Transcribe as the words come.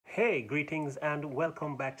Hey, greetings and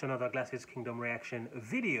welcome back to another Glasses Kingdom reaction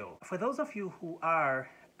video. For those of you who are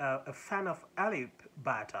a fan of Adif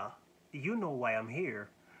Bata, you know why I'm here.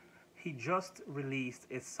 He just released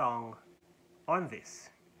a song on this.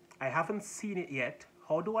 I haven't seen it yet.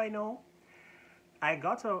 How do I know? I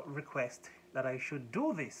got a request that I should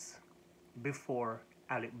do this before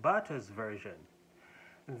Adif Bata's version.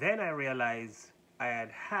 And then I realized I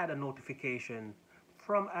had a notification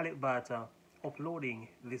from Adif Bata uploading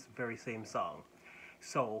this very same song.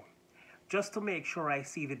 So just to make sure I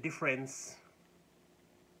see the difference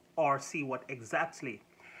or see what exactly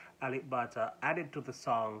Adif Bata added to the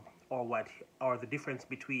song, or the difference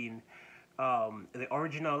between the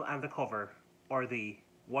original and the cover, or the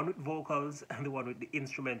one with vocals and the one with the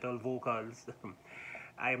instrumental vocals.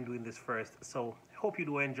 I am doing this first, so hope you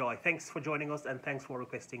do enjoy. Thanks for joining us and thanks for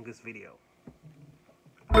requesting this video.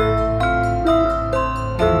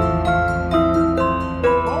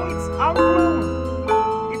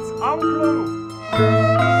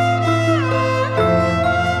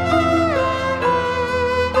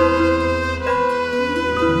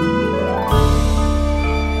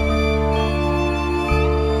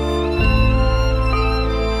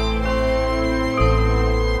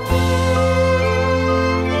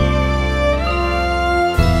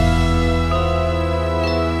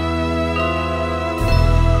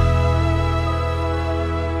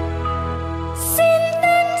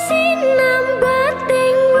 Sinten sinambat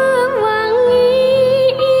ing wewangi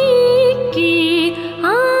iki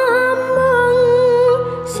amung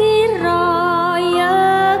siro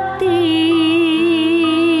yekti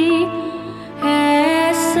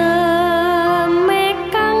esemme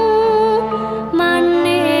kang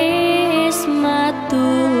manis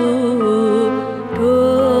madu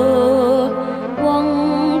wong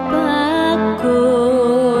bagus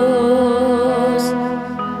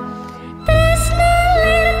tresno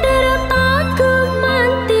tirto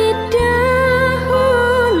gumanti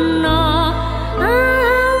dahono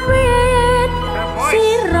awit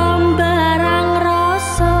siro marang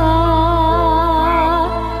roso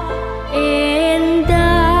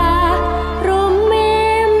endah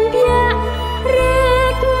rumembyak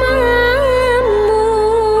rekmamu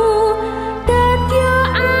dadyo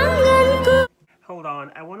angenku. Hold on,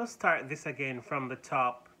 I want to start this again from the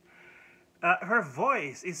top. Her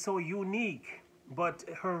voice is so unique, but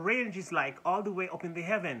her range is like all the way up in the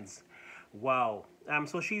heavens. Wow.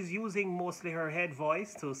 So she's using mostly her head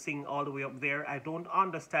voice to sing all the way up there. I don't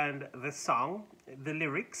understand the song, the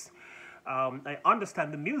lyrics. I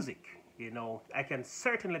understand the music. You know, I can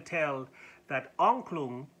certainly tell that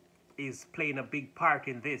Angklung is playing a big part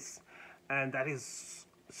in this, and that is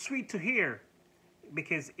sweet to hear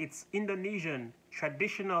because it's Indonesian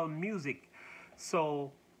traditional music.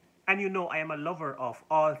 So, and you know I am a lover of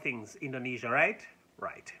all things Indonesia, right?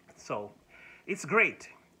 Right. So, it's great.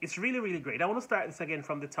 It's really, really great. I want to start this again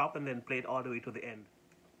from the top and then play it all the way to the end.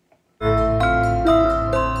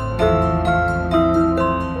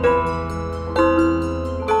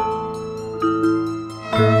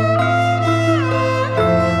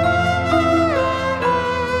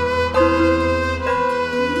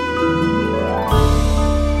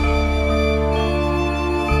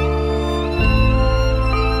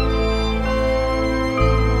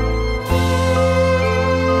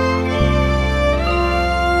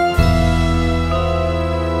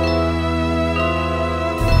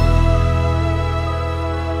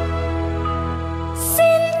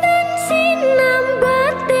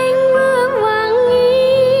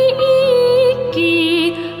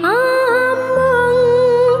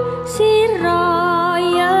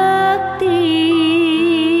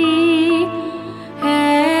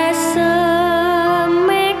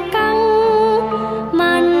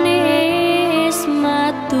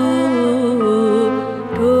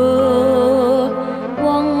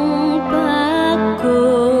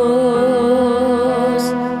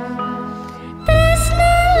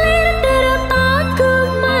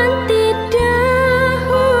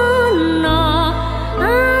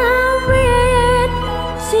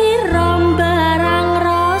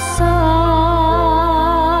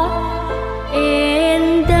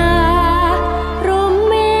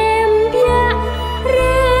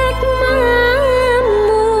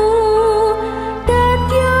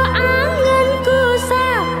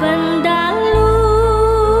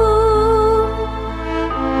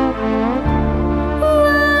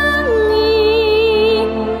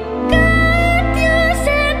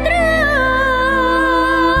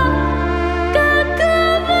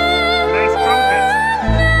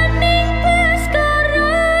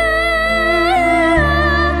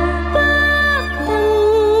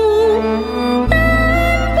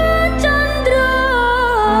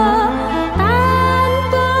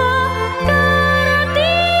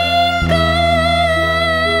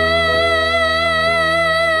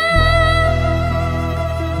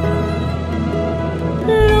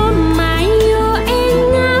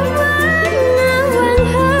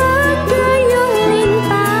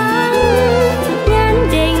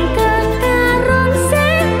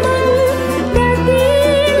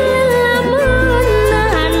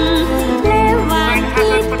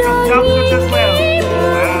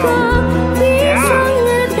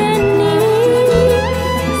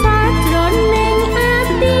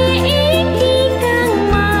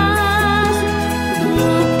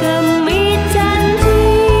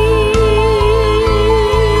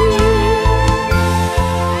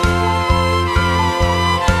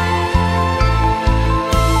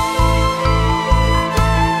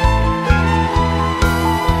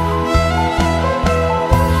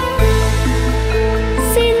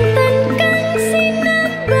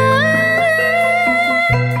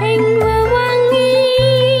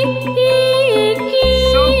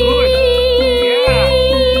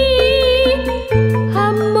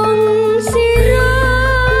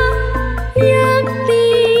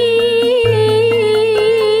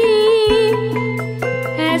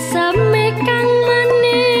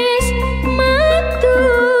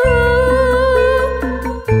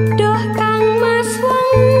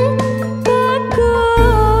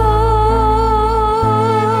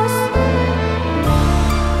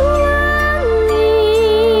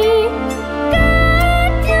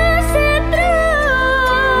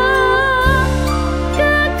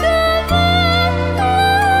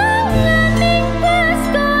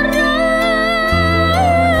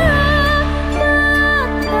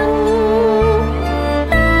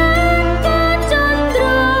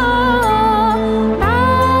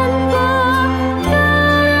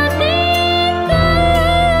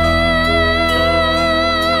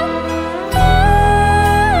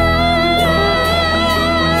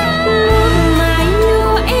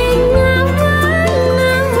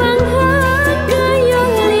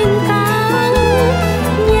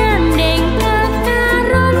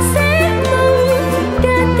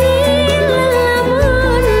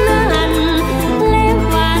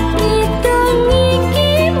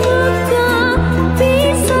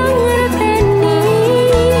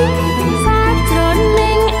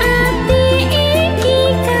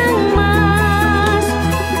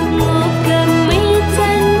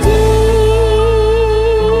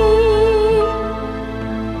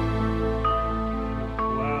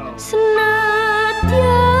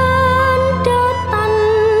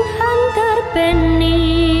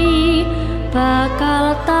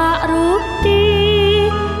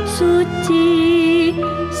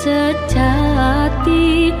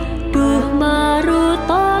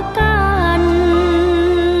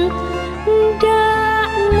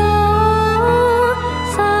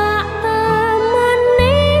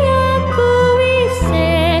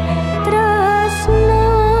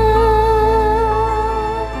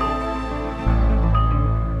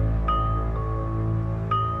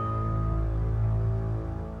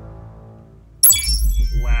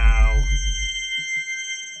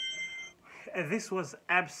 this was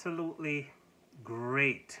absolutely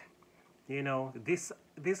great. You know, this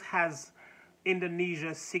has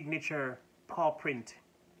Indonesia's signature paw print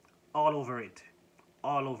all over it,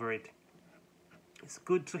 all over it. It's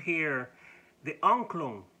good to hear the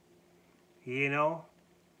angklung, you know,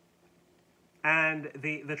 and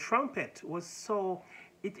the trumpet was so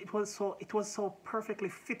it was so perfectly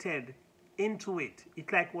fitted into it.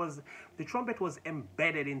 It like was, the trumpet was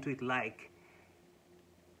embedded into it like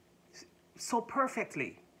so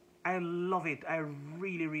perfectly. I love it. I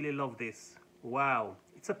really, really love this. Wow.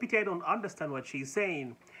 It's a pity I don't understand what she's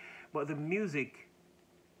saying, but the music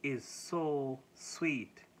is so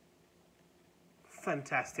sweet.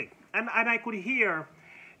 Fantastic. And I could hear,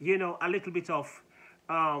 you know, a little bit of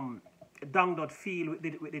down dot feel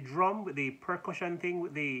with the drum, with the percussion thing,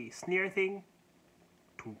 with the snare thing.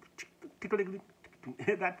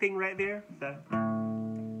 That thing right there.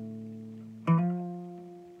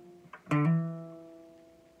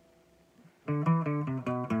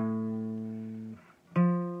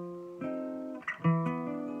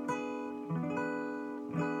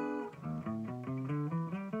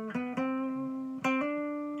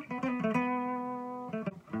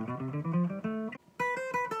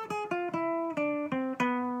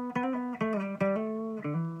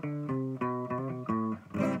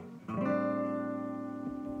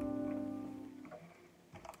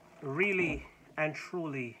 Really and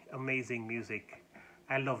truly amazing music.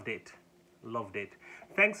 I loved it. Loved it.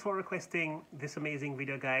 Thanks for requesting this amazing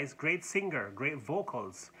video, guys. Great singer, great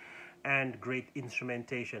vocals, and great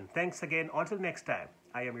instrumentation. Thanks again. Until next time,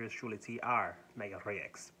 I am yours truly, TR Mega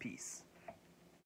Rex. Peace.